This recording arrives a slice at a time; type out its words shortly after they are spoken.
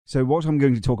So what I'm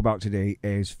going to talk about today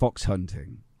is fox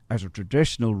hunting as a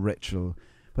traditional ritual,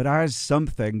 but as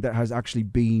something that has actually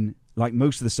been, like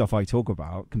most of the stuff I talk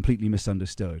about, completely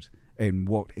misunderstood in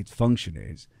what its function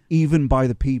is, even by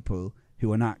the people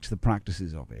who enact the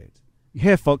practices of it. You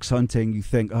hear fox hunting, you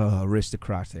think, oh,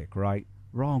 aristocratic, right?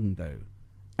 Wrong, though.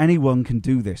 Anyone can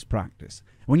do this practice.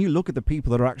 When you look at the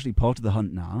people that are actually part of the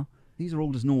hunt now, these are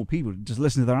all just normal people. Just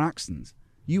listen to their accents.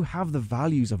 You have the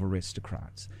values of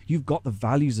aristocrats. You've got the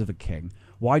values of a king.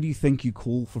 Why do you think you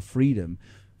call for freedom?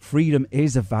 Freedom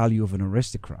is a value of an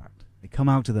aristocrat. They come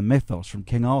out of the mythos from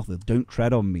King Arthur. Don't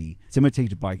tread on me. It's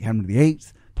imitated by Henry VIII,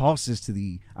 passes to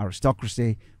the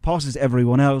aristocracy, passes to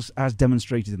everyone else, as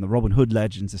demonstrated in the Robin Hood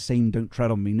legends, the same don't tread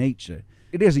on me nature.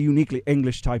 It is a uniquely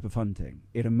English type of hunting.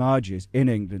 It emerges in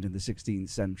England in the 16th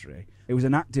century. It was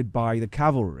enacted by the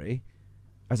cavalry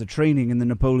as a training in the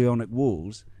Napoleonic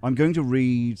Wars. I'm going to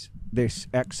read this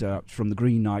excerpt from the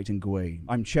Green Knight in Gawain.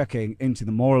 I'm checking into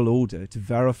the moral order to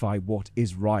verify what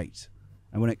is right.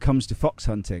 And when it comes to fox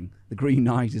hunting, the Green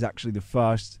Knight is actually the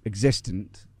first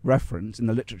existent reference in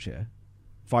the literature,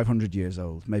 500 years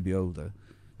old, maybe older,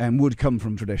 and would come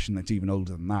from tradition that's even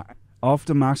older than that.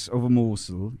 After mass of a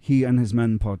morsel, he and his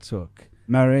men partook.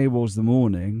 Merry was the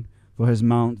morning, for his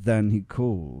mount then he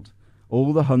called.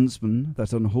 All the huntsmen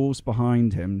that on horse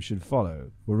behind him should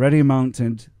follow were ready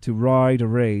mounted to ride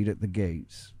arrayed at the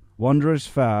gates. Wondrous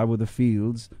fair were the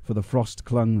fields, for the frost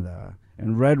clung there.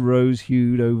 And red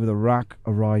rose-hued over the wrack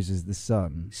arises the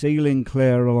sun, sailing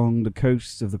clear along the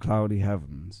coasts of the cloudy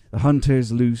heavens. The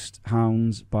hunters loosed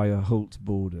hounds by a holt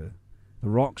border. The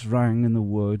rocks rang in the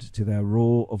wood to their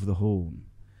roar of the horn.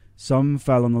 Some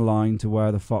fell on the line to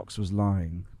where the fox was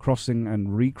lying, crossing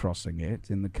and recrossing it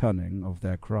in the cunning of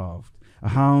their craft. A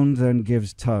hound then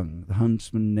gives tongue, the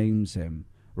huntsman names him.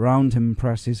 Round him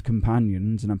press his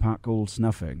companions in a pack all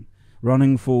snuffing,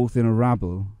 running forth in a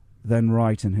rabble, then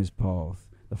right in his path.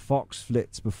 The fox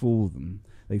flits before them,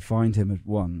 they find him at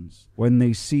once. When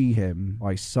they see him,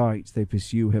 by sight they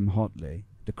pursue him hotly,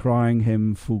 decrying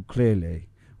him full clearly,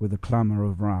 with a clamour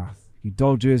of wrath. He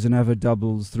dodges and ever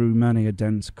doubles through many a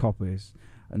dense coppice,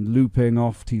 and looping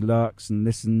oft he lurks and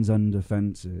listens under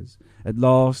fences. At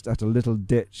last, at a little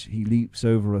ditch, he leaps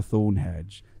over a thorn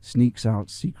hedge, sneaks out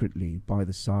secretly by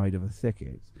the side of a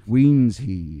thicket. Weans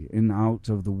he in out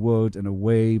of the wood and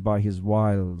away by his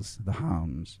wiles, the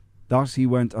hounds. Thus he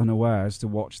went unawares to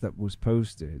watch that was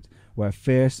posted, where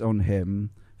fierce on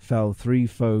him fell 3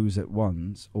 foes at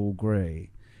once, all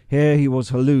grey. Here he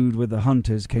was hallooed with the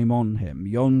hunters came on him.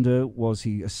 Yonder was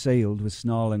he assailed with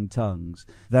snarling tongues.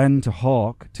 Then to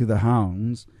hark to the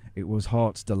hounds, it was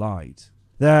heart's delight.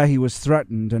 There he was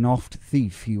threatened, and oft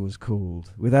thief he was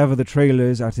called, with ever the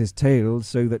trailers at his tail,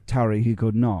 so that tarry he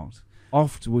could not.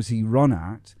 Oft was he run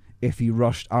at, if he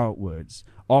rushed outwards.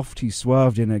 Oft he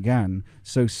swerved in again,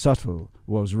 so subtle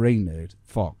was Reynard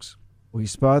Fox. He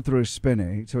spurred through a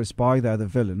spinney to espy there the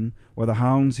villain, where the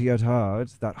hounds he had heard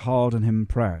that hard on him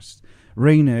pressed.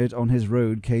 Reynard on his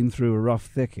road came through a rough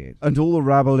thicket, and all the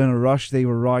rabble in a rush they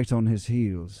were right on his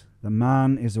heels. The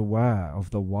man is aware of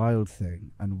the wild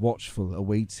thing, and watchful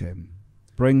awaits him.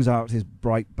 Brings out his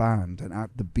bright band, and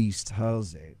at the beast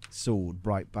hurls it, sword,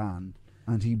 bright band.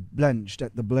 And he blenched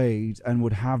at the blade, and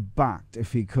would have backed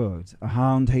if he could. A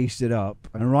hound hasted up,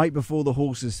 and right before the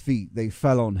horse's feet they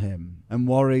fell on him, and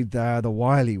worried there the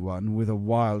wily one with a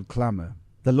wild clamour.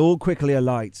 The Lord quickly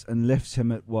alights, and lifts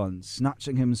him at once,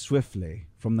 snatching him swiftly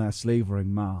from their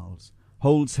slavering mouths,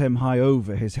 holds him high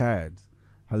over his head,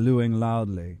 hallooing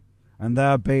loudly, and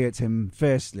there bayeth him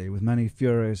fiercely with many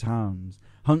furious hounds.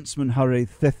 Huntsmen hurried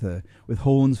thither with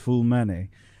horns full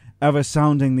many, ever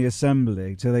sounding the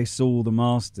assembly till they saw the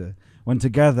master, when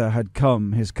together had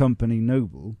come his company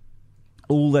noble.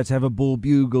 All that ever bore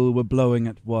bugle were blowing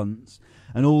at once,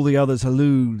 and all the others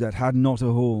hallooed that had not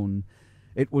a horn.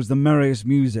 It was the merriest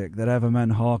music that ever men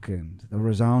hearkened, the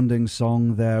resounding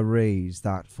song there raised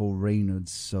that for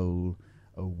Reynard's soul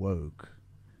awoke.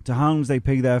 To hounds they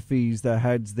pay their fees, their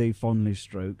heads they fondly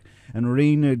stroke, and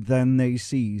Reynard then they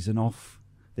seize, and off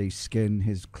they skin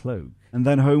his cloak. And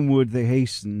then homeward they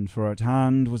hastened, for at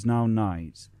hand was now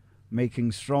night,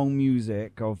 making strong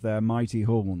music of their mighty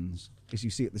horns. As you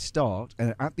see at the start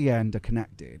and at the end are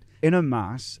connected. In a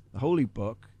mass, the holy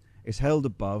book is held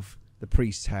above the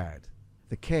priest's head.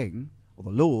 The king, or the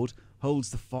lord, holds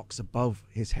the fox above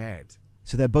his head.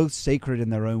 So they're both sacred in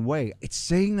their own way. It's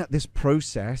saying that this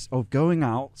process of going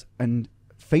out and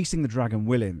facing the dragon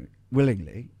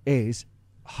willingly is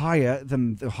higher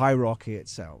than the hierarchy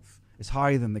itself. It's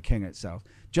higher than the king itself.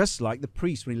 Just like the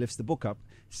priest, when he lifts the book up,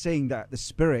 saying that the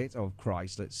spirit of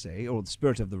Christ, let's say, or the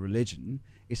spirit of the religion,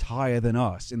 is higher than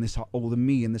us or than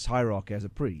me in this hierarchy as a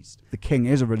priest. The king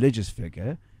is a religious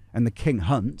figure, and the king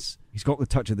hunts. He's got the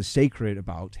touch of the sacred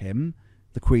about him,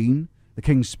 the queen, the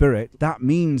king's spirit. That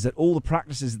means that all the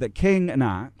practices that king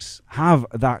enacts have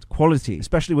that quality,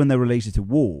 especially when they're related to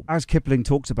war. As Kipling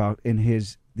talks about in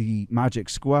The Magic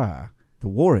Square, the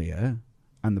warrior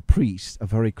and the priest are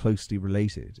very closely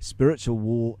related. Spiritual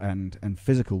war and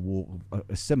physical war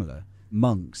are similar.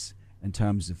 Monks, in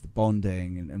terms of the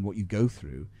bonding and what you go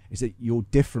through, is that you're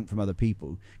different from other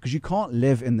people, because you can't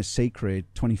live in the sacred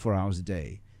 24 hours a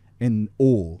day, in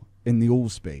the all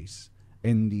space,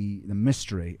 in the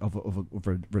mystery of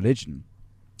a religion.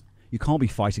 You can't be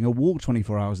fighting a war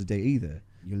 24 hours a day either.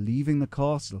 You're leaving the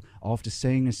castle after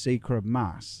saying a sacred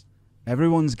mass.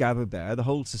 Everyone's gathered there, the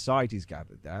whole society's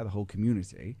gathered there, the whole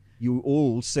community. You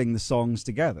all sing the songs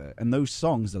together, and those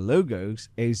songs, the logos,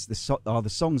 are the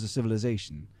songs of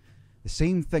civilization. The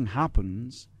same thing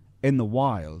happens in the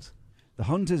wild. The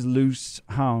hunters loose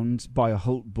hounds by a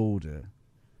halt border.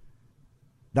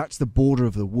 That's the border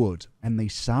of the wood, and they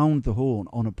sound the horn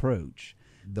on approach.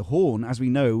 The horn, as we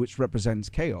know, which represents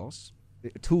chaos,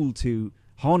 a tool to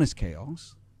harness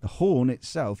chaos. The horn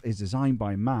itself is designed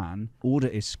by man. Order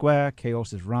is square,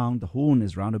 chaos is round, the horn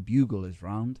is round, a bugle is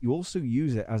round. You also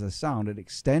use it as a sound. It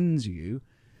extends you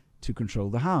to control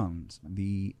the hound.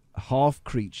 The half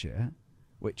creature,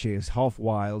 which is half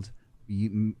wild,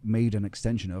 made an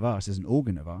extension of us, as an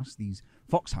organ of us. These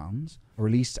foxhounds are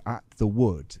released at the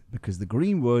wood, because the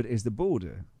green wood is the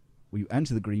border. When you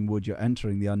enter the green wood, you're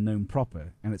entering the unknown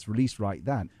proper, and it's released right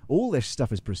then. All this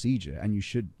stuff is procedure, and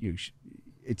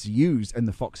it's used in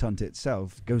the fox hunt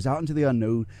itself. Goes out into the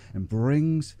unknown and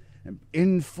brings and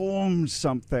informs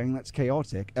something that's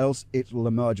chaotic, else it will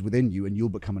emerge within you and you'll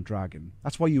become a dragon.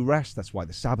 That's why you rest. That's why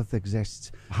the Sabbath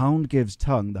exists. Hound gives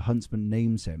tongue, the huntsman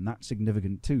names him. That's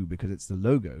significant too, because it's the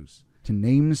logos. To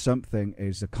name something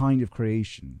is a kind of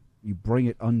creation. You bring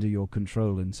it under your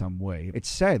control in some way. It's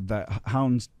said that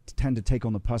hounds tend to take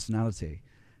on the personality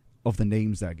of the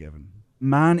names they're given.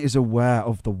 Man is aware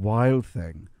of the wild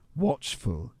thing,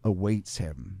 watchful awaits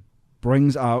him,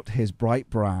 brings out his bright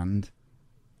brand,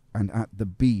 and at the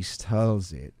beast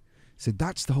hurls it. So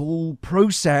that's the whole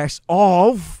process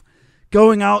of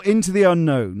going out into the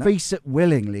unknown. Face it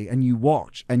willingly, and you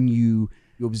watch, and you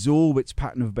absorb its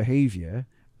pattern of behavior.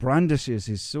 Brandishes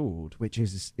his sword, which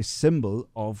is a symbol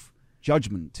of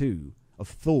judgment too, of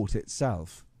thought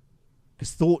itself.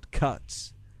 Because thought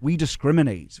cuts. We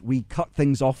discriminate. We cut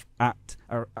things off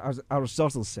as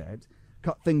Aristotle said,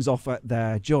 cut things off at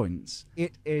their joints.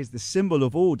 It is the symbol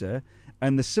of order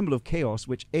and the symbol of chaos,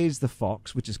 which is the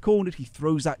fox, which is cornered. He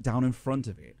throws that down in front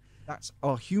of it. That's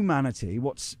our humanity,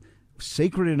 what's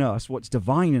sacred in us, what's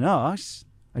divine in us,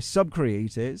 as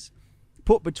sub-creators,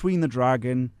 put between the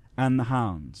dragon and the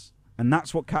hounds. And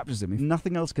that's what captures him. If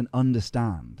nothing else can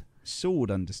understand,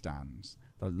 sword understands,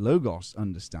 the logos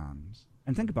understands.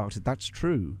 And think about it, that's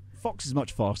true. Fox is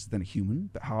much faster than a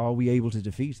human, but how are we able to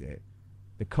defeat it?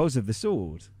 Because of the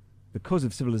sword, because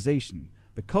of civilization,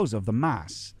 because of the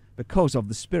mass, because of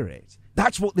the spirit.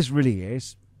 That's what this really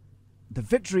is. The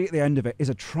victory at the end of it is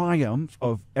a triumph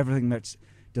of everything that's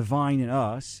divine in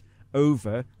us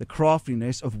over the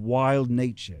craftiness of wild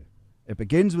nature. It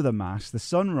begins with a mass, the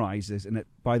sun rises, and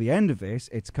by the end of this,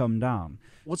 it's come down.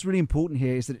 What's really important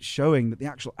here is that it's showing that the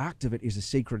actual act of it is a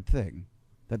sacred thing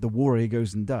that the warrior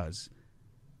goes and does.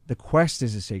 The quest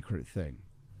is a sacred thing.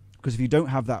 Because if you don't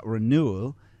have that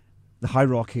renewal, the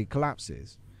hierarchy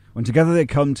collapses. When together they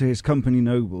come to his company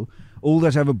noble, all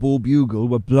that ever bore bugle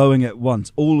were blowing at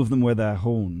once, all of them were their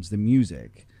horns, the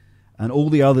music, and all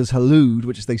the others hallooed,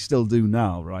 which they still do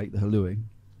now, right, the hallooing.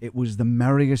 It was the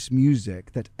merriest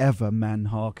music that ever men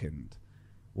hearkened.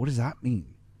 What does that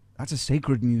mean? That's a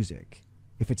sacred music.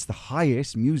 If it's the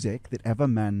highest music that ever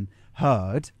men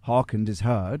heard, hearkened is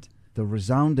heard, the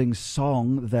resounding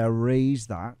song there raised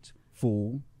that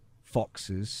full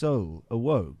fox's soul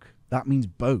awoke. That means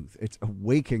both. It's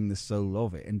awaking the soul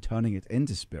of it and turning it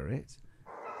into spirit.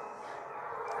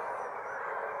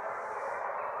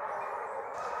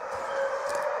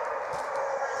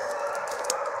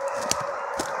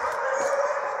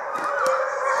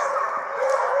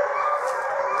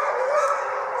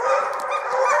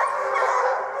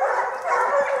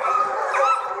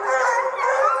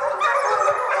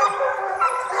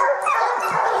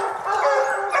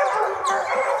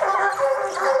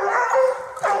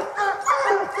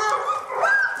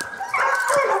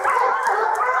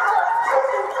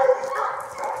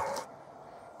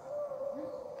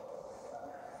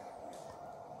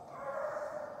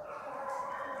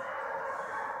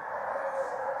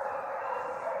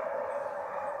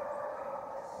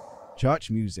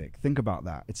 church music. Think about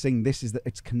that. It's saying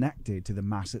it's connected to the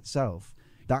mass itself.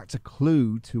 That's a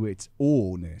clue to its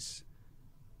awe-ness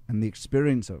and the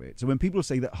experience of it. So when people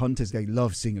say that hunters, they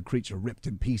love seeing a creature ripped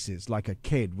in pieces like a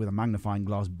kid with a magnifying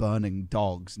glass burning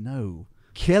dogs. No.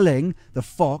 Killing the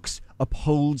fox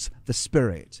upholds the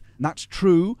spirit. And that's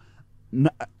true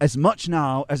as much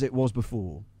now as it was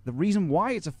before. The reason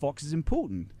why it's a fox is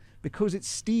important. Because it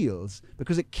steals,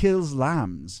 because it kills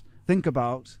lambs. Think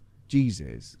about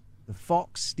Jesus. The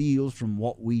fox steals from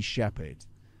what we shepherd,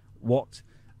 what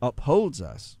upholds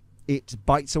us. It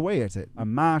bites away at it. A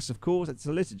mass, of course, it's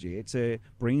a liturgy. It's a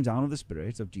bringing down of the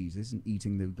spirit of Jesus and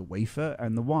eating the wafer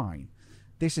and the wine.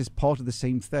 This is part of the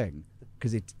same thing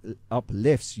because it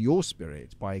uplifts your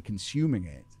spirit by consuming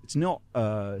it. It's not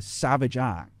a savage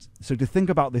act. So to think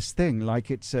about this thing like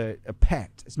it's a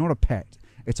pet, it's not a pet.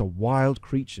 It's a wild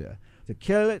creature. To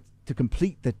kill it, to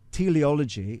complete the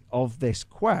teleology of this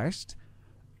quest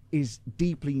is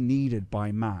deeply needed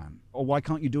by man. Or why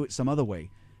can't you do it some other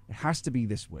way? It has to be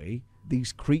this way.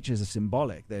 These creatures are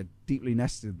symbolic. They're deeply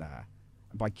nested there.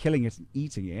 And by killing it and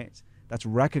eating it, that's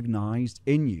recognized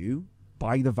in you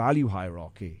by the value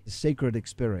hierarchy, the sacred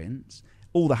experience.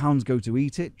 All the hounds go to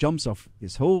eat it, jumps off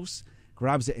his horse,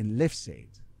 grabs it and lifts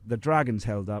it. The dragon's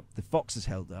held up, the fox is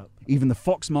held up. Even the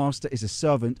fox master is a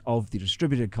servant of the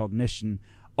distributed cognition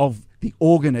of the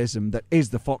organism that is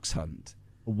the fox hunt.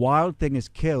 A wild thing is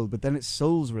killed, but then its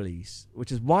soul's release,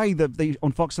 which is why they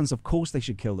on fox hunts, of course, they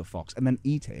should kill the fox and then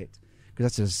eat it, because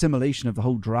that's an assimilation of the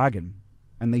whole dragon,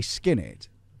 and they skin it.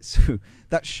 So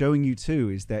that's showing you too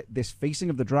is that this facing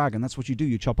of the dragon, that's what you do.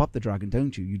 You chop up the dragon,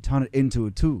 don't you? You turn it into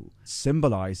a tool,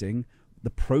 symbolizing the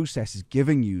process is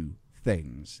giving you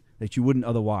things that you wouldn't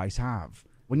otherwise have.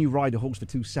 When you ride a horse for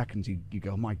 2 seconds, you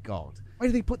go, oh my God, why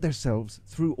do they put themselves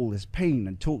through all this pain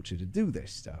and torture to do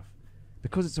this stuff?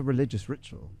 Because it's a religious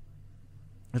ritual.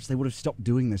 Else they would have stopped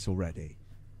doing this already.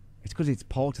 It's because it's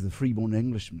part of the freeborn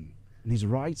Englishman. And his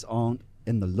rights aren't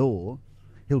in the law.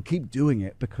 He'll keep doing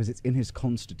it because it's in his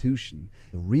constitution.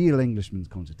 The real Englishman's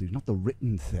constitution, not the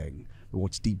written thing, but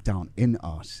what's deep down in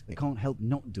us. They can't help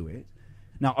not do it.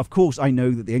 Now, of course, I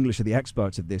know that the English are the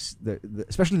experts of this,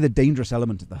 especially the dangerous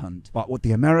element of the hunt. But what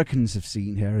the Americans have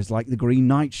seen here is like the Green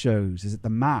Knight shows, is it the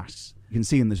mass? You can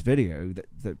see in this video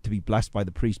that to be blessed by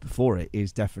the priest before it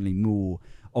is definitely more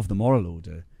of the moral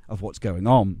order of what's going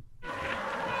on.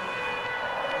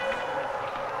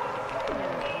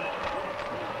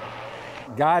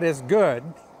 God is good,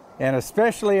 and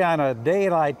especially on a day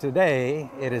like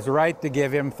today, it is right to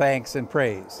give him thanks and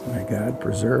praise. May God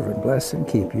preserve and bless and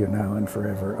keep you now and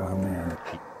forever. Amen.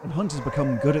 And hunters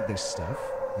become good at this stuff.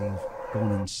 They've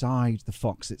gone inside the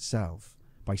fox itself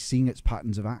by seeing its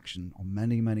patterns of action on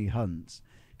many, many hunts.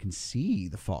 Can see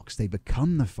the fox. They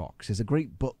become the fox. There's a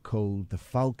great book called The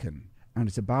Falcon, and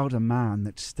it's about a man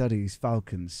that studies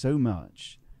falcons so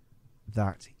much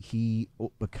that he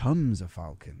becomes a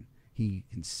falcon. He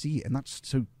can see it, and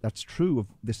that's true of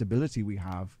this ability we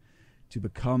have to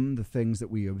become the things that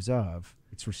we observe.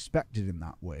 It's respected in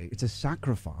that way. It's a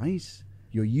sacrifice.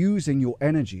 You're using your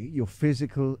energy, your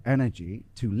physical energy,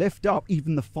 to lift up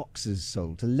even the fox's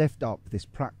soul, to lift up this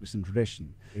practice and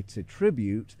tradition. It's a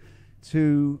tribute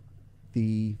to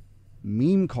the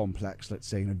meme complex, let's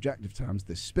say in objective terms,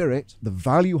 the spirit, the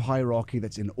value hierarchy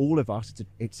that's in all of us.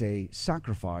 It's a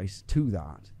sacrifice to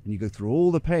that. And you go through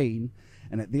all the pain,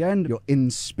 and at the end, you're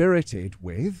inspirited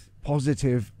with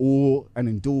positive awe and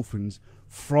endorphins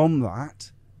from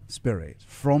that spirit,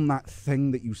 from that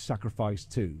thing that you sacrifice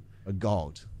to, a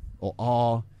god, or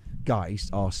our geist,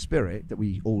 our spirit that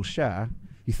we all share.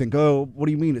 You think, oh, what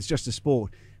do you mean? It's just a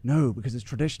sport. No, because it's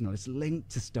traditional. It's linked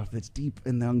to stuff that's deep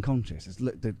in the unconscious. It's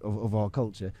of our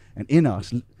culture and in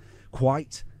us,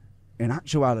 quite in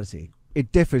actuality.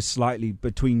 It differs slightly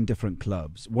between different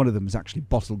clubs. One of them is actually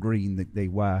bottle green that they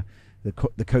wear,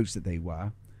 the coats that they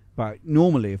wear. But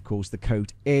normally, of course, the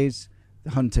coat is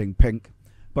the hunting pink,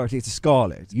 but it's a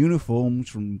scarlet. Uniforms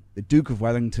from the Duke of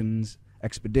Wellington's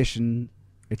expedition,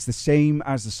 it's the same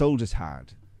as the soldiers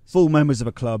had. Full members of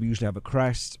a club usually have a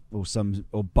crest or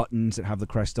buttons that have the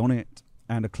crest on it,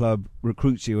 and a club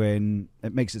recruits you in.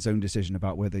 It makes its own decision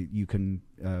about whether you can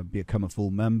become a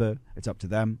full member. It's up to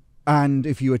them. And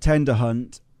if you attend a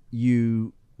hunt,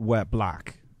 you wear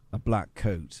black, a black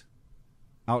coat.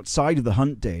 Outside of the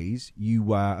hunt days, you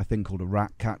wear a thing called a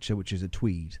rat catcher, which is a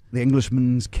tweed. The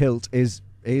Englishman's kilt is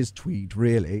is tweed,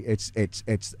 really. It's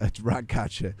a rat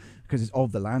catcher because it's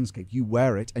of the landscape. You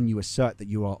wear it and you assert that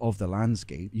you are of the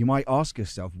landscape. You might ask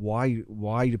yourself, why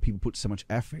do people put so much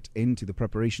effort into the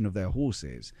preparation of their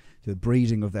horses, to the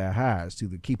breeding of their hares, to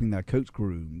the keeping their coats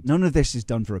groomed? None of this is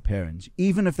done for appearance,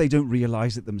 even if they don't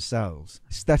realize it themselves.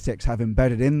 Aesthetics have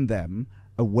embedded in them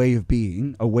a way of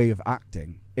being, a way of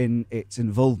acting in its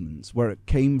involvements, where it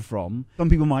came from. Some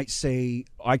people might say,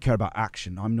 I care about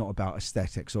action, I'm not about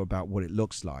aesthetics or about what it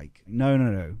looks like.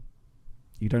 No.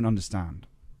 You don't understand.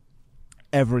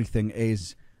 Everything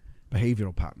is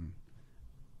behavioral pattern.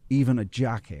 Even a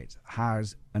jacket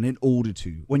has an in order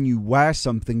to. When you wear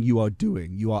something, you are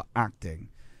doing, you are acting.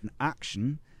 An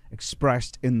action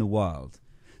expressed in the world.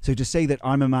 So to say that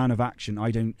I'm a man of action,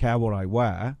 I don't care what I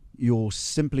wear, you're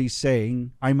simply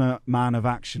saying, I'm a man of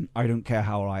action, I don't care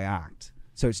how I act.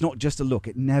 So it's not just a look,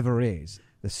 it never is.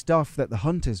 The stuff that the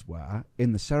hunters wear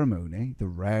in the ceremony, the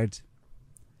red,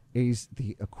 is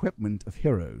the equipment of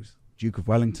heroes. Duke of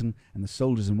Wellington and the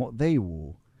soldiers and what they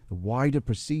wore. The wider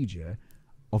procedure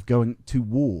of going to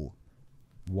war.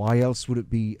 Why else would it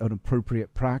be an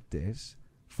appropriate practice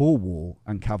for war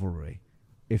and cavalry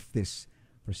if this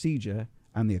procedure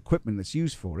and the equipment that's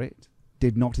used for it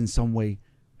did not in some way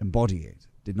embody it,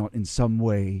 did not in some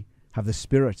way have the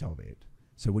spirit of it?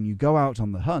 So when you go out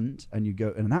on the hunt and you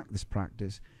go and enact this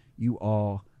practice, you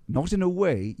are not in a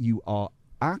way, you are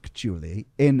actually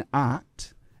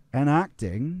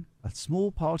enacting a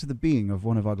small part of the being of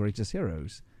one of our greatest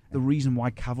heroes. The reason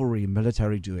why cavalry and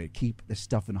military do it, keep this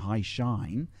stuff in high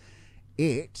shine,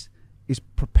 it is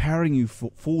preparing you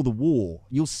for the war.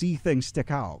 You'll see things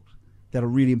stick out that are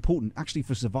really important, actually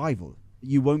for survival.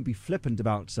 You won't be flippant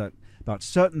about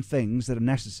certain things that are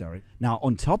necessary. Now,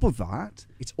 on top of that,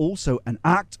 it's also an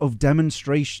act of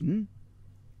demonstration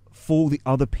for the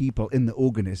other people in the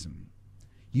organism.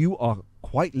 You are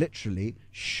quite literally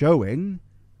showing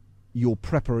your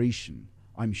preparation.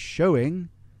 I'm showing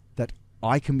that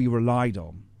I can be relied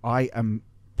on. I am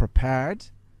prepared,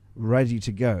 ready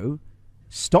to go.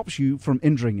 Stops you from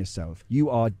injuring yourself. You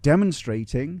are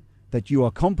demonstrating that you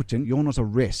are competent. You're not a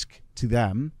risk to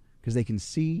them because they can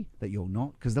see that you're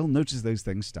not, because they'll notice those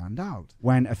things stand out.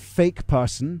 When a fake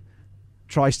person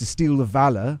tries to steal the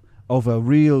valor of a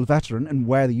real veteran and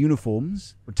wear the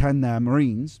uniforms, pretend they're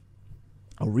Marines,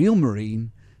 a real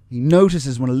Marine, he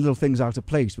notices when a little thing's out of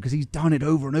place because he's done it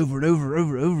over and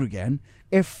over again.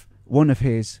 If one of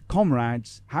his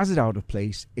comrades has it out of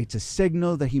place, it's a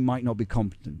signal that he might not be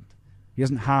competent. He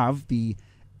doesn't have the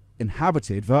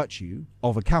inhabited virtue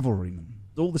of a cavalryman.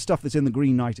 All the stuff that's in the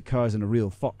Green Knight occurs in a real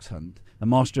fox hunt. The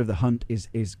master of the hunt is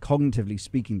cognitively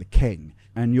speaking the king.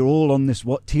 And you're all on this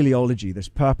teleology. This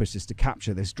purpose is to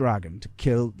capture this dragon, to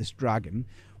kill this dragon.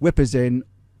 Whippers in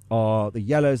are the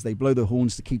yellers. They blow the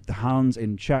horns to keep the hounds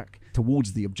in check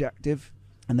towards the objective.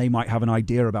 And they might have an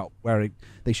idea about where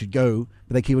they should go,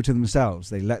 but they keep it to themselves.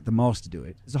 They let the master do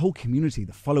it. There's a whole community,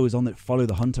 the followers on that follow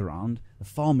the hunt around. The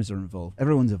farmers are involved.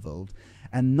 Everyone's involved.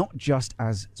 And not just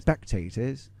as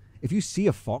spectators. If you see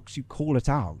a fox, you call it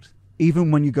out. Even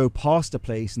when you go past a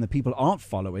place and the people aren't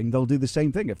following, they'll do the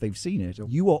same thing if they've seen it.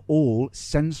 You are all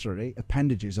sensory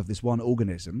appendages of this one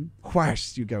organism.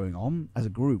 Quests you're going on as a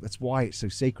group. That's why it's so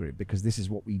sacred, because this is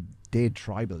what we did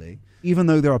tribally. Even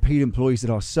though there are paid employees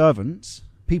that are servants,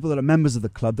 people that are members of the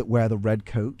club that wear the red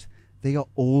coat, they are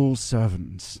all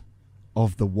servants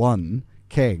of the one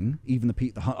king. Even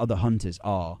the other hunters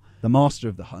are. The master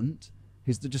of the hunt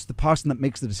is just the person that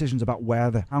makes the decisions about where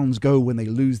the hounds go when they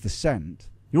lose the scent.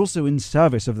 You're also in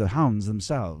service of the hounds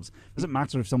themselves. It doesn't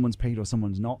matter if someone's paid or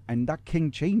someone's not, and that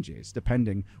king changes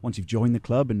depending once you've joined the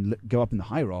club and go up in the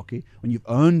hierarchy. When you've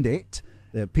earned it,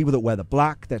 the people that wear the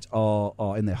black that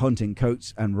are in their hunting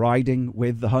coats and riding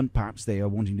with the hunt, perhaps they are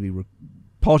wanting to be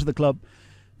part of the club.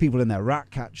 People in their rat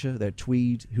catcher, their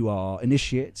tweed, who are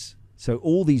initiates. So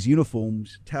all these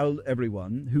uniforms tell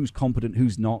everyone who's competent,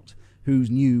 who's not,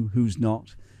 who's new, who's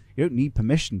not. You don't need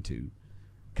permission to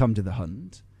come to the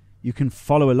hunt. You can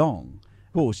follow along.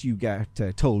 Of course, you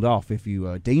get told off if you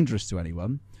are dangerous to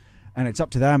anyone, and it's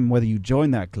up to them whether you join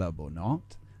their club or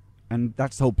not. And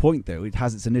that's the whole point, though. It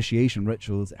has its initiation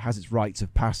rituals. It has its rites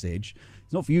of passage.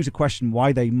 It's not for you to question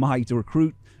why they might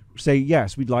recruit, say,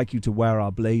 yes, we'd like you to wear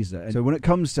our blazer. And so when it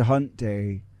comes to hunt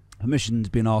day, permission's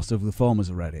been asked of the farmers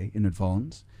already in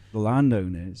advance. The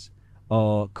landowners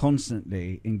are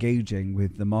constantly engaging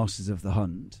with the masters of the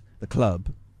hunt, the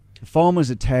club. The farmers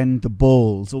attend the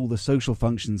balls, all the social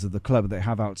functions of the club that they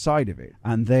have outside of it.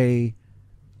 And they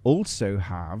also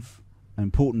have an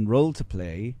important role to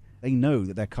play. They know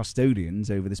that they're custodians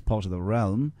over this part of the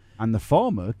realm. And the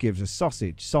farmer gives a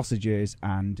sausages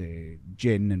and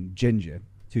gin and ginger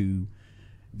to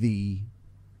the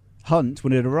hunt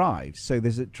when it arrives. So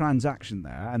there's a transaction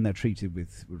there, and they're treated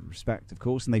with respect, of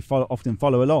course, and they often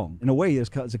follow along. In a way,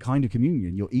 there's a kind of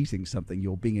communion. You're eating something,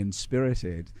 you're being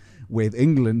inspirited with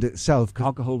England itself.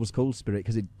 Alcohol was called spirit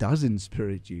because it does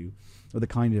inspirit you with a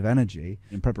kind of energy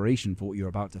in preparation for what you're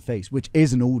about to face, which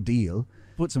is an ordeal.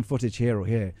 Put some footage here or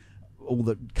here, all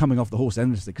the coming off the horse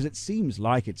endlessly, because it seems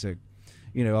like it's a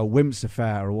whim's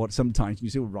affair, or what sometimes you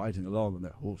see riding along on the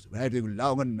horse, heading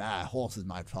long and horses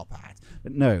might flop at.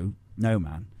 But no,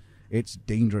 man. It's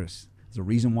dangerous. There's a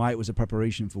reason why it was a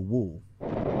preparation for war.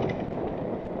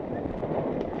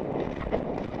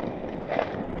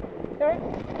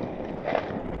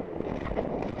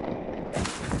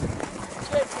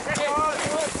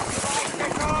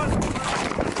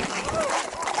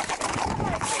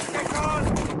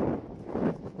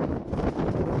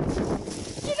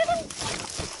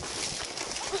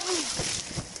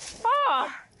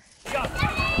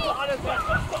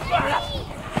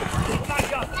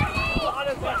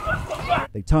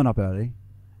 They turn up early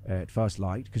at first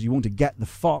light because you want to get the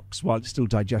fox while it's still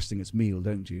digesting its meal,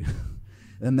 don't you?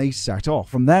 Then they set off.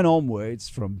 From then onwards,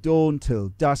 from dawn till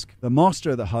dusk, the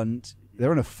master of the hunt,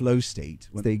 they're in a flow state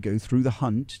when they go through the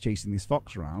hunt, chasing this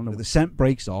fox around. The scent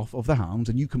breaks off of the hounds,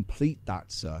 and you complete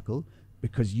that circle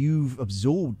because you've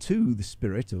absorbed too the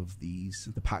spirit of the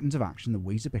patterns of action, the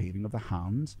ways of behaving of the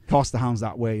hounds. Cast the hounds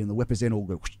that way, and the whippers in all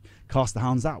go whoosh, cast the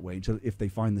hounds that way until if they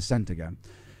find the scent again.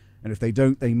 And if they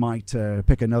don't, they might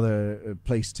pick another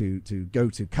place to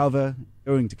go to cover.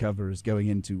 Going to cover is going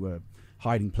into a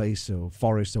hiding place or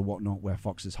forest or whatnot where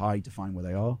foxes hide to find where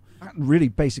they are. That really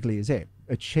basically is it.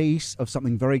 A chase of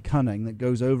something very cunning that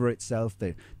goes over itself,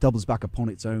 that doubles back upon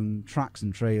its own tracks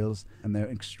and trails, and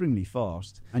they're extremely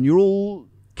fast. And you're all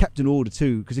kept in order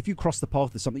too, because if you cross the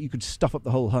path of something, you could stuff up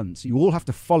the whole hunt. So you all have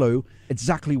to follow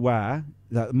exactly where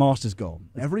the master's gone.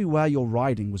 Everywhere you're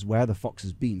riding was where the fox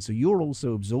has been. So you're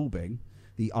also absorbing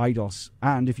the eidos,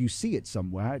 and if you see it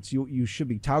somewhere, you should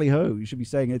be tally-ho. You should be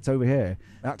saying it's over here.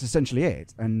 That's essentially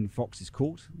it. And fox is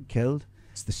caught, killed.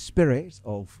 It's the spirit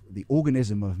of the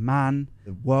organism of man,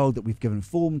 the world that we've given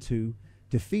form to,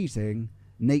 defeating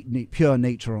pure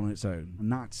nature on its own.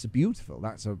 And that's beautiful.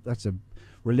 That's a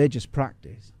religious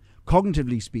practice.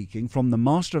 Cognitively speaking, from the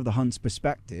master of the hunt's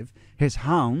perspective, his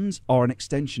hounds are an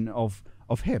extension of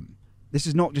him. This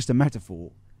is not just a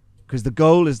metaphor, because the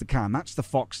goal is the can. That's the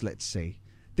fox, let's say.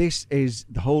 This is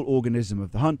the whole organism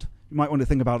of the hunt. You might want to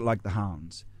think about it like the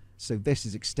hounds. So this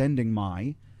is extending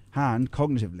my hand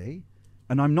cognitively,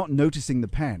 and I'm not noticing the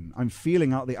pen. I'm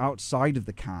feeling out the outside of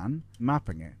the can,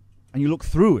 mapping it. And you look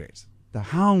through it. The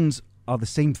hounds are the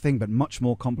same thing, but much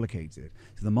more complicated.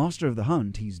 So the master of the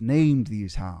hunt, he's named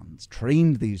these hounds,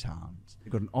 trained these hounds.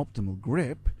 They've got an optimal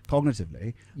grip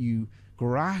cognitively. You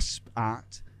grasp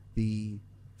at the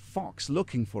fox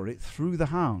looking for it through the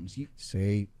hounds. You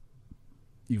say,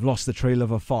 you've lost the trail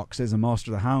of a fox. There's a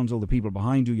master of the hounds, all the people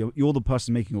behind you. You're the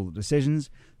person making all the decisions.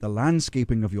 The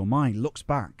landscaping of your mind looks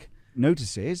back,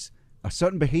 notices a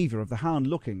certain behavior of the hound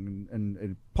looking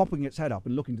and popping its head up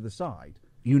and looking to the side.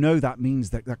 You know that means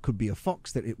that could be a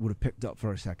fox that it would have picked up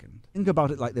for a second. Think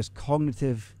about it like there's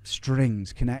cognitive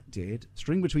strings connected,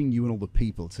 string between you and all the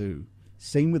people too.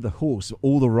 Same with the horse.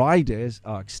 All the riders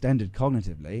are extended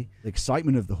cognitively. The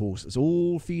excitement of the horse is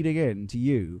all feeding in to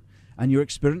you, and you're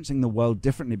experiencing the world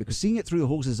differently because seeing it through the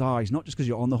horse's eyes, not just because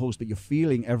you're on the horse, but you're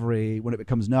feeling when it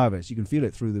becomes nervous. You can feel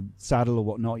it through the saddle or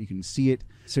whatnot. You can see it.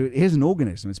 So it is an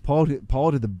organism. It's part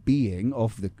of the being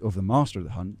of the master of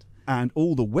the hunt. And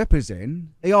all the whippers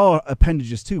in, they are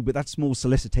appendages too, but that's more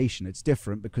solicitation. It's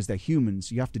different because they're humans.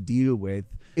 So you have to deal with,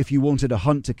 if you wanted a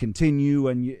hunt to continue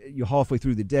and you're halfway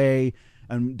through the day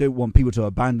and don't want people to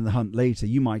abandon the hunt later,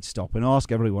 you might stop and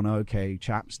ask everyone, okay,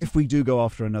 chaps, if we do go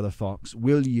after another fox,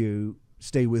 will you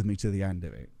stay with me to the end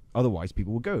of it? Otherwise,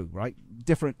 people will go, right?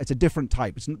 It's a different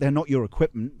type. They're not your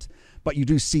equipment, but you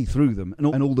do see through them.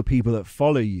 And all the people that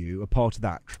follow you are part of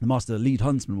that. The master, the lead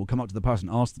huntsman, will come up to the person,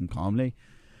 ask them calmly,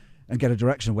 and get a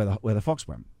direction of where the fox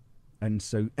went. And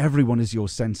so everyone is your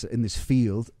sensor in this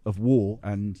field of war,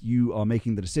 and you are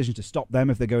making the decision to stop them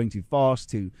if they're going too fast,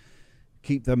 to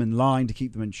keep them in line, to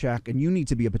keep them in check. And you need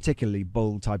to be a particularly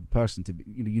bold type of person.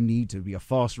 You need to be a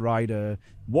fast rider.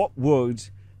 What would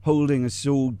holding a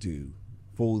sword do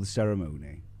for the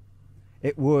ceremony?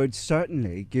 It would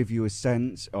certainly give you a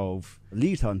sense of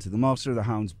lead hunter, the master of the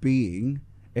hounds, being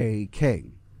a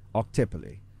king,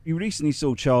 archetypally. You recently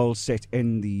saw Charles sit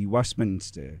in the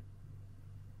Westminster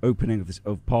opening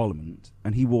of Parliament,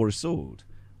 and he wore a sword.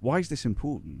 Why is this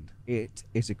important? It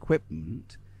is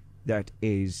equipment that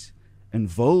is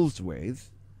involved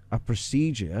with a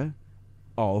procedure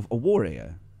of a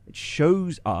warrior. It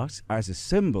shows us as a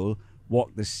symbol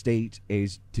what the state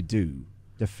is to do,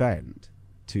 defend,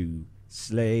 to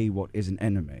slay what is an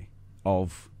enemy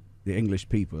of the English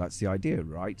people. That's the idea,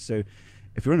 right? So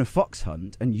if you're in a fox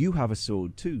hunt and you have a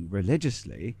sword too,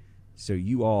 religiously, so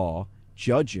you are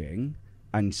judging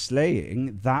and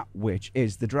slaying that which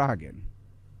is the dragon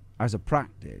as a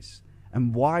practice.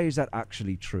 And why is that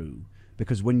actually true?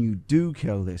 Because when you do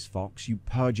kill this fox, you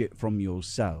purge it from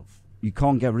yourself. You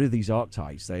can't get rid of these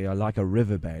archetypes. They are like a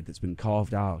riverbed that's been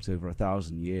carved out over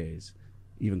 1,000 years.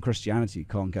 Even Christianity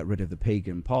can't get rid of the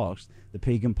pagan past. The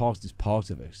pagan past is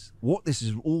part of us. What this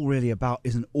is all really about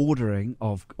is an ordering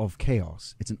of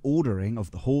chaos. It's an ordering of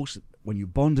the horse. When you're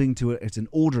bonding to it, it's an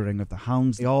ordering of the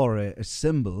hounds. They are a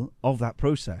symbol of that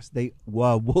process. They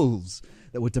were wolves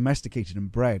that were domesticated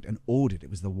and bred and ordered.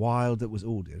 It was the wild that was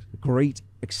ordered. A great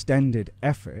extended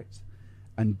effort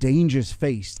and dangers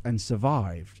faced and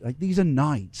survived. Like, these are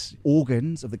knights,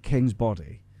 organs of the king's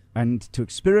body. And to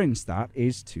experience that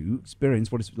is to experience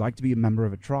what it's like to be a member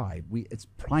of a tribe. It's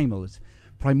primal, it's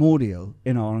primordial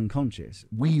in our unconscious.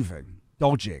 Weaving,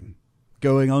 dodging,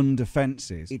 going under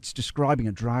fences. It's describing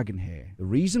a dragon here. The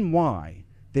reason why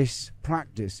this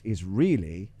practice is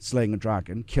really slaying a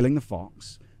dragon, killing the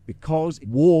fox, because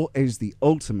war is the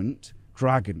ultimate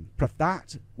dragon. If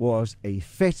that was a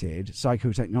fitted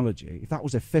psychotechnology, if that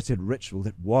was a fitted ritual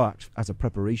that worked as a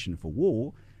preparation for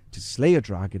war, to slay a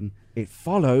dragon, it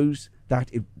follows that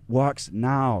it works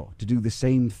now to do the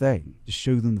same thing, to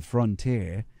show them the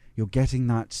frontier. You're getting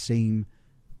that same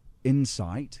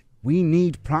insight. We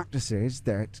need practices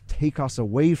that take us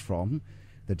away from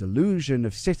the delusion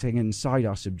of sitting inside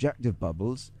our subjective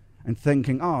bubbles and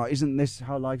thinking, isn't this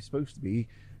how life's supposed to be?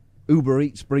 Uber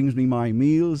Eats brings me my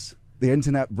meals. The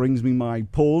internet brings me my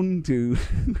porn to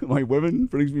my women,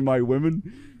 brings me my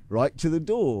women right to the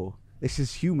door. This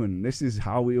is human. This is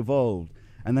how we evolved.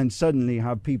 And then suddenly you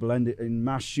have people end in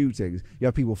mass shootings. You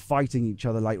have people fighting each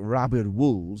other like rabid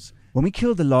wolves. When we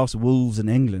killed the last wolves in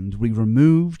England, we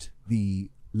removed the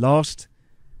last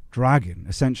dragon,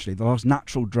 essentially, the last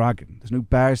natural dragon. There's no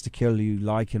bears to kill you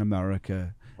like in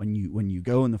America. When you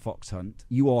go on the fox hunt,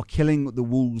 you are killing the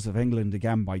wolves of England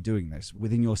again by doing this.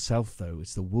 Within yourself, though.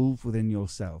 It's the wolf within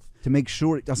yourself. To make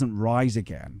sure it doesn't rise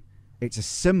again. It's a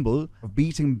symbol of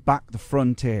beating back the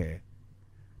frontier.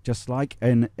 Just like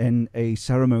in a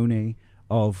ceremony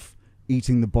of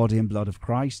eating the body and blood of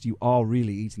Christ, you are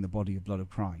really eating the body and blood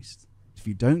of Christ. If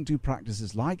you don't do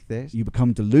practices like this, you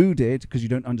become deluded because you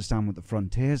don't understand what the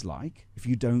frontier's like. If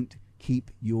you don't keep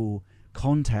your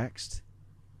context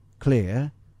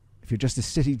clear, if you're just a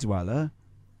city dweller,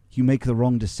 you make the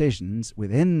wrong decisions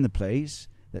within the place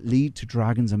that lead to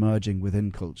dragons emerging within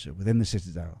culture, within the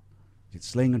citadel. It's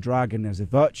slaying a dragon as a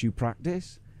virtue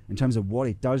practice, in terms of what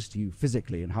it does to you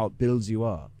physically and how it builds you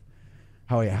up.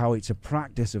 How it's a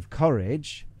practice of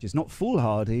courage, which is not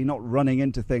foolhardy, not running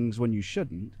into things when you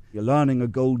shouldn't. You're learning a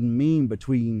golden mean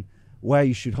between where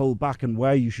you should hold back and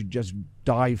where you should just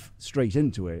dive straight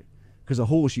into it. Because a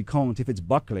horse, you can't, if it's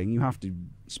buckling, you have to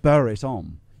spur it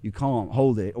on. You can't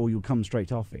hold it or you'll come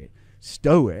straight off it.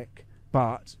 Stoic,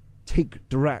 but take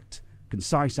direct,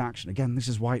 concise action. Again, this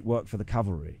is why it worked for the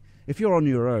cavalry. If you're on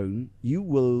your own, you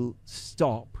will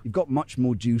stop. You've got much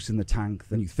more juice in the tank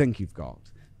than you think you've got.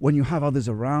 When you have others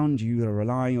around you that are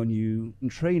relying on you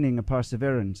and training a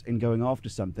perseverance in going after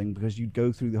something because you'd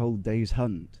go through the whole day's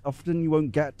hunt. Often you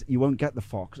won't get the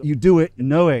fox. You do it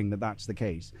knowing that that's the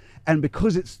case. And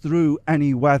because it's through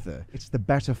any weather, it's the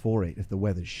better for it if the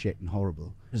weather's shit and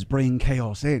horrible. It's bringing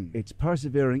chaos in. It's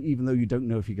persevering even though you don't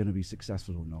know if you're going to be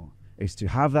successful or not. It's to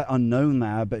have that unknown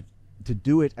there, but to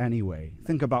do it anyway.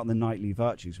 Think about the knightly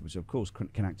virtues, which of course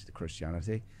connected to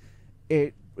Christianity.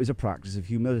 It is a practice of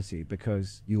humility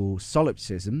because your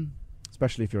solipsism,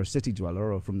 especially if you're a city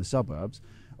dweller or from the suburbs,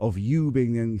 of you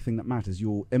being the only thing that matters,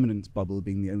 your immanence bubble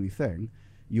being the only thing,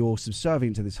 you're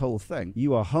subservient to this whole thing.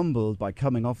 You are humbled by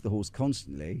coming off the horse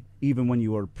constantly, even when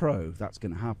you are a pro, that's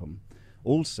going to happen.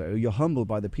 Also, you're humbled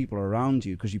by the people around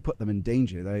you because you put them in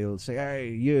danger. They'll say, hey,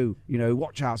 you know,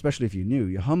 watch out, especially if you're new.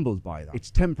 You're humbled by that.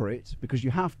 It's temperate because you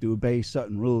have to obey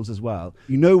certain rules as well.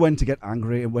 You know when to get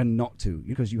angry and when not to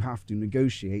because you have to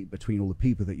negotiate between all the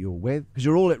people that you're with because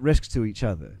you're all at risk to each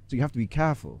other. So you have to be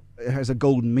careful. It has a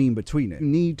golden mean between it. You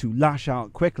need to lash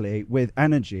out quickly with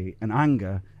energy and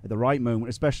anger at the right moment,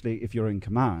 especially if you're in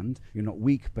command. You're not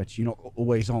weak, but you're not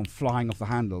always on flying off the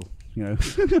handle. You know,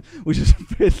 which is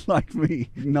a bit like me.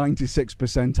 96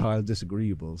 percentile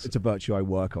disagreeables. It's a virtue I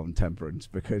work on, temperance,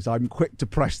 because I'm quick to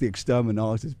press the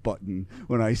exterminatus button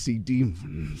when I see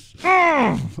demons.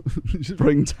 Just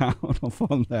bring down off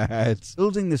on their heads.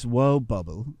 Building this world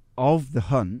bubble of the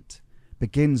hunt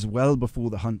begins well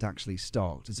before the hunt actually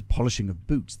starts. It's the polishing of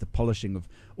boots, the polishing of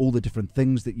all the different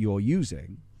things that you're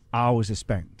using. Hours are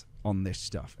spent on this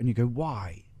stuff. And you go,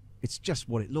 why? It's just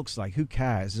what it looks like. Who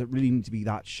cares? Does it really need to be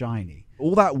that shiny?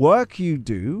 All that work you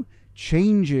do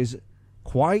changes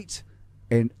quite,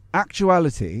 in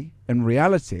actuality and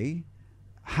reality,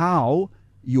 how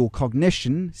your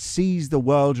cognition sees the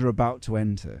world you're about to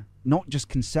enter. Not just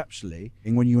conceptually.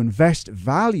 And when you invest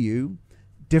value,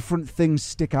 different things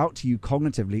stick out to you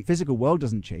cognitively. Physical world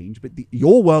doesn't change, but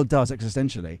your world does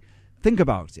existentially. Think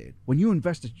about it. When you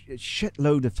invest a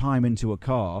shitload of time into a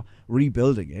car,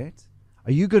 rebuilding it,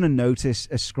 are you going to notice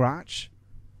a scratch?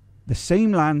 The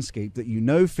same landscape that you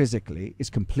know physically is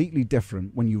completely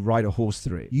different when you ride a horse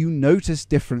through it. You notice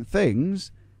different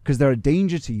things because they're a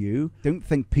danger to you. Don't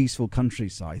think peaceful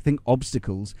countryside. Think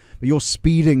obstacles, but you're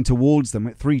speeding towards them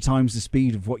at 3 times the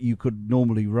speed of what you could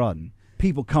normally run.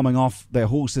 People coming off their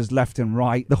horses left and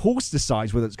right. The horse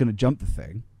decides whether it's going to jump the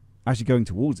thing as you're going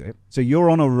towards it. So you're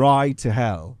on a ride to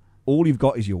hell. All you've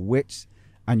got is your wits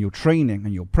and your training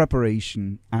and your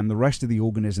preparation and the rest of the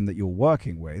organism that you're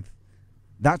working with.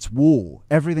 That's war.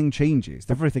 Everything changes.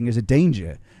 Everything is a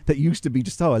danger. That used to be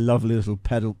just, a lovely little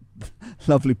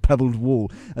lovely pebbled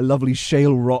wall, a lovely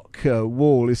shale rock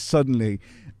wall is suddenly,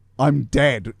 I'm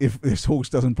dead if this horse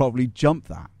doesn't properly jump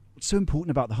that. What's so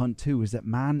important about the hunt too is that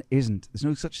man isn't, there's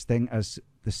no such thing as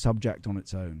the subject on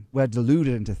its own. We're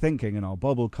deluded into thinking in our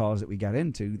bubble cars that we get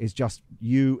into is just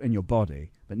you and your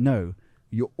body. But no,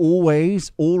 you're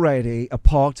always already a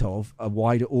part of a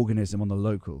wider organism on the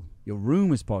local. Your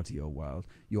room is part of your world.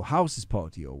 Your house is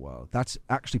part of your world. That's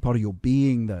actually part of your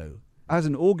being, though. As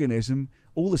an organism,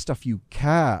 all the stuff you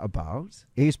care about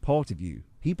is part of you.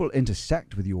 People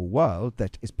intersect with your world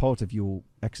that is part of your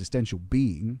existential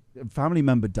being. A family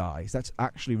member dies, that's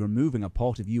actually removing a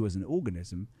part of you as an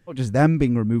organism. Not just them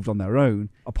being removed on their own,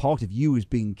 a part of you is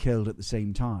being killed at the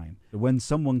same time. When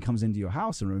someone comes into your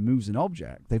house and removes an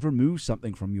object, they've removed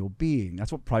something from your being.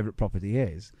 That's what private property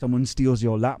is. Someone steals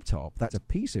your laptop, that's a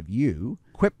piece of you,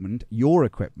 equipment, your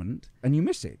equipment, and you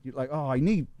miss it. You're like,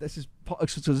 this is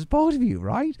part of you,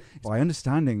 right? By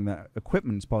understanding that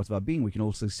equipment is part of our being, we can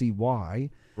also see why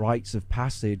rites of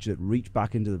passage that reach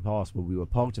back into the past where we were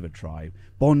part of a tribe,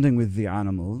 bonding with the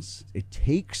animals, it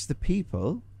takes the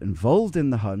people involved in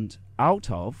the hunt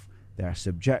out of their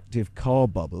subjective car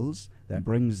bubbles, that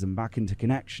brings them back into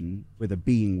connection with a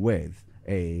being with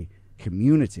a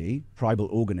community, tribal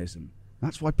organism.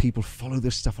 That's why people follow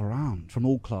this stuff around from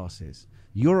all classes.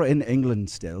 You're in England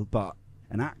still, but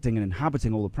enacting and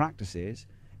inhabiting all the practices,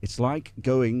 it's like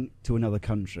going to another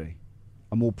country,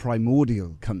 a more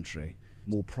primordial country,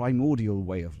 more primordial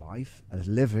way of life, as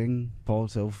living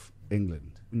part of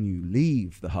England. When you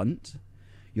leave the hunt,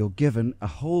 you're given a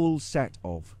whole set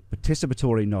of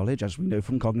participatory knowledge, as we know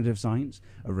from cognitive science,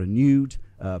 a renewed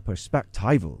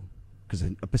perspectival, because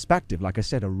a perspective, like I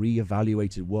said, a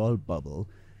re-evaluated world bubble,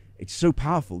 it's so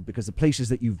powerful because the places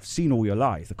that you've seen all your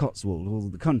life, the Cotswolds, all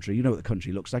the country, you know what the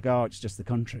country looks like, it's just the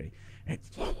country.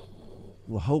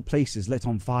 The whole place is lit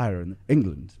on fire in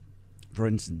England. For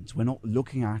instance, we're not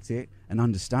looking at it and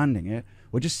understanding it,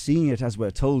 we're just seeing it as we're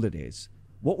told it is.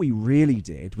 What we really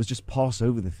did was just pass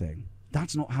over the thing.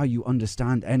 That's not how you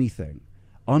understand anything.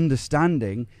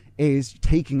 Understanding is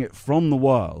taking it from the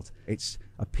world. It's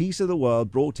a piece of the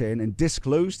world brought in and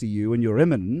disclosed to you in your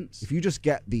immanence. If you just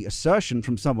get the assertion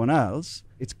from someone else,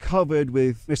 it's covered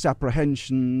with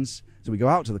misapprehensions. So we go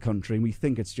out to the country and we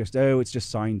think it's just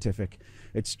scientific.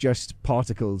 It's just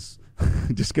particles,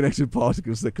 disconnected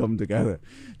particles that come together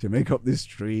to make up this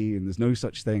tree, and there's no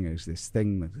such thing as this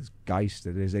thing, this Geist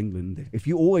that is England. If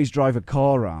you always drive a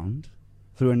car around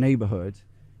through a neighborhood,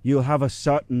 you'll have a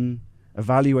certain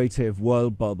evaluative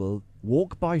world bubble.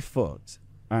 Walk by foot,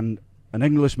 and an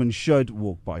Englishman should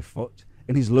walk by foot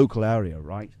in his local area,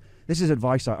 right? This is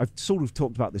advice, I've sort of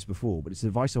talked about this before, but it's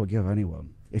advice I would give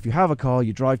anyone. If you have a car,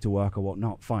 you drive to work or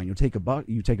whatnot, fine. You take a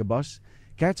bus,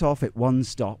 get off at one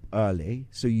stop early,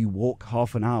 so you walk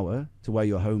half an hour to where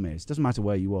your home is. Doesn't matter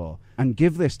where you are. And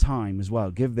give this time as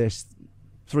well. Give this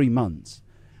 3 months.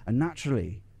 And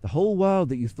naturally, the whole world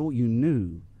that you thought you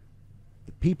knew,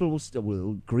 the people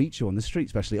will greet you on the street,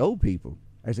 especially old people,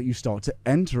 as that you start to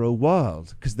enter a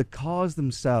world, because the cars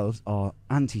themselves are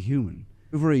anti-human.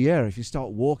 Over a year, if you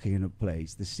start walking in a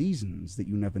place, the seasons that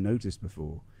you never noticed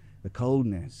before, the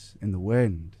coldness in the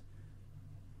wind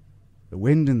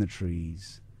in the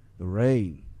trees, the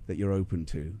rain that you're open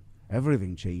to,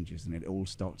 everything changes and it all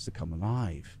starts to come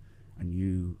alive, and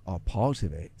you are part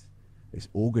of it, this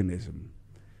organism.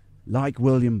 Like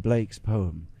William Blake's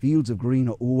poem, fields of green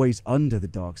are always under the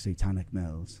dark satanic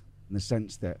mills, in the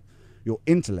sense that your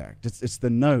intellect, it's the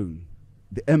known,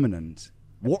 the imminent.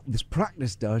 What this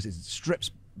practice does is it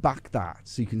strips back that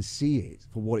so you can see it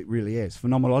for what it really is,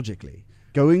 phenomenologically.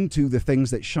 Going to the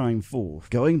things that shine forth,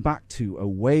 going back to a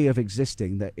way of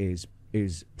existing that is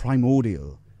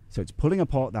primordial. So it's pulling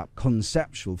apart that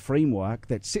conceptual framework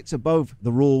that sits above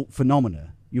the raw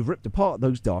phenomena. You've ripped apart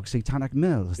those dark satanic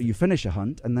mills. You finish a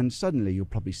hunt and then suddenly you'll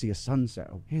probably see a sunset.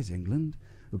 Oh, here's England.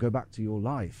 You'll go back to your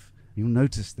life. You'll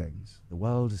notice things. The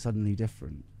world is suddenly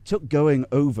different. It took going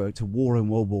over to war in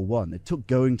World War I. It took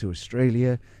going to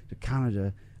Australia, to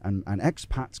Canada, and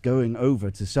expats going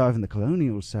over to serve in the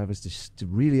colonial service to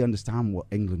really understand what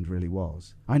England really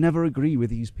was. I never agree with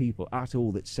these people at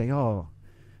all that say, oh,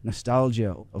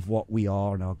 nostalgia of what we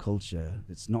are and our culture,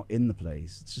 it's not in the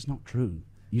place. It's just not true.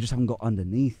 You just haven't got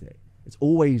underneath it. It's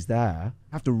always there.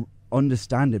 You have to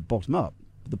understand it bottom up.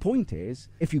 But the point is,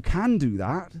 if you can do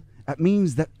that, that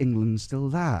means that England's still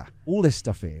there. All this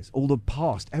stuff is, all the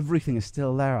past, everything is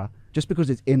still there. Just because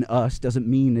it's in us doesn't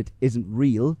mean it isn't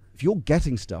real. If you're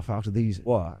getting stuff out of these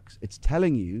works, it's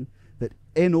telling you that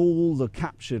in all the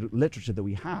captured literature that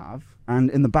we have, and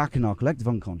in the back in our collective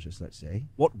unconscious, let's say,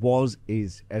 what was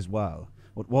is as well.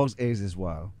 What was is as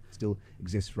well. Still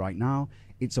exists right now.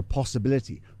 It's a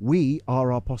possibility. We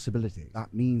are our possibility.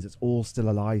 That means it's all still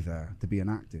alive there to be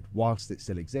enacted. Whilst it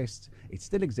still exists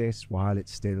while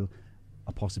it's still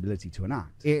a possibility to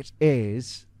enact. It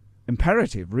is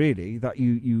imperative, really, that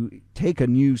you take a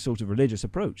new sort of religious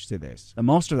approach to this. The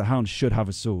Master of the Hound should have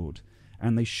a sword,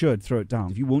 and they should throw it down.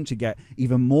 If you want to get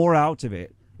even more out of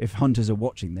it, if hunters are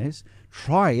watching this,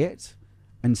 try it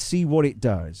and see what it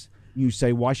does. You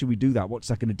say, why should we do that? What's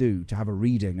that going to do? To have a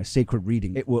reading, a sacred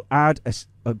reading. It will add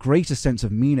a greater sense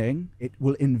of meaning. It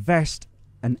will invest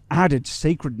an added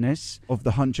sacredness of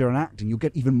the hunt you're enacting. You'll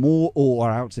get even more awe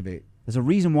out of it. There's a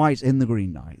reason why it's in the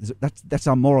Green Knight. That's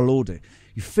our moral order.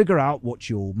 You figure out what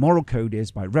your moral code is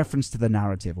by reference to the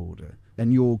narrative order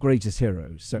and your greatest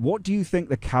heroes. So what do you think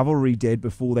the cavalry did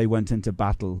before they went into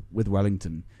battle with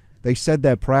Wellington? They said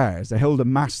their prayers. They held a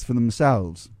mass for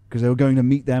themselves because they were going to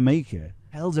meet their maker.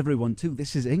 Tells everyone too,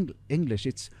 this is English.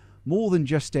 It's more than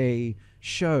just a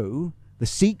show. The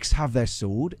Sikhs have their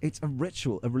sword. It's a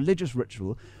ritual, a religious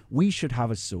ritual. We should have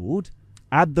a sword.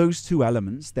 Add those two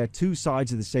elements. They're two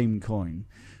sides of the same coin,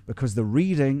 because the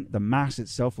reading, the mass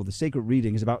itself, or the sacred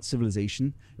reading, is about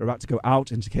civilization. You're about to go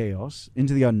out into chaos,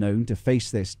 into the unknown, to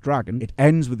face this dragon. It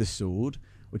ends with the sword,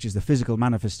 which is the physical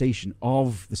manifestation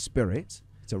of the spirit.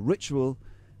 It's a ritual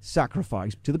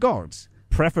sacrifice to the gods.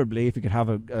 Preferably, if you could have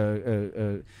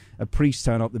a priest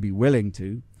turn up to be willing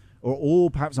to, or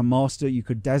perhaps a master, you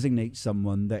could designate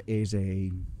someone that is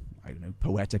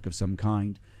poetic of some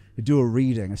kind, to do a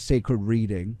reading, a sacred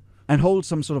reading, and hold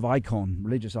some sort of icon,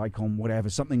 religious icon, whatever,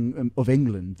 something of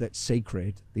England that's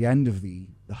sacred. The end of the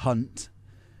hunt,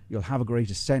 you'll have a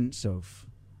greater sense of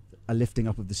a lifting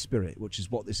up of the spirit, which is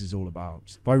what this is all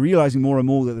about. By realizing more and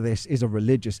more that this is a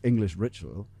religious English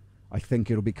ritual, I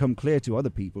think it'll become clear to other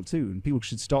people too, and people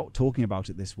should start talking about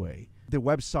it this way. The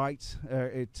website,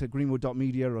 it's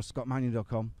greenwood.media or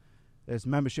scottmanion.com. There's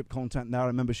membership content there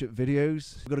and membership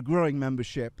videos. We've got a growing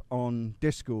membership on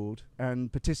Discord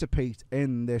and participate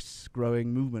in this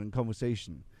growing movement and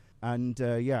conversation. And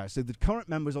so the current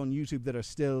members on YouTube that are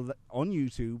still on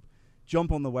YouTube,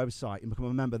 jump on the website and become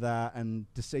a member there, and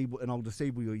I'll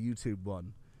disable your YouTube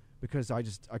one, because I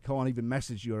can't even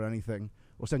message you or anything,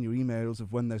 or send you emails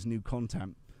of when there's new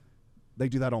content. They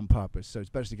do that on purpose, so it's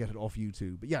better to get it off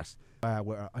YouTube. But yes,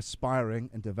 we're aspiring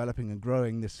and developing and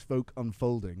growing this folk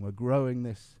unfolding. We're growing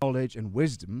this knowledge and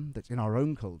wisdom that's in our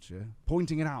own culture,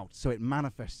 pointing it out so it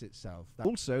manifests itself.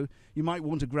 Also, you might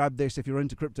want to grab this if you're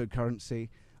into cryptocurrency.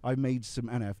 I made some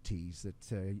NFTs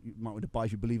that you might want to buy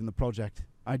if you believe in the project.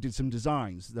 I did some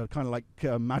designs. They're kind of like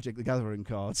Magic the Gathering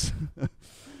cards.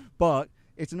 But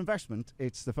it's an investment.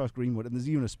 It's the first Greenwood, and there's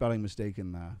even a spelling mistake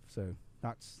in there. So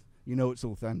that's, it's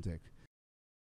authentic.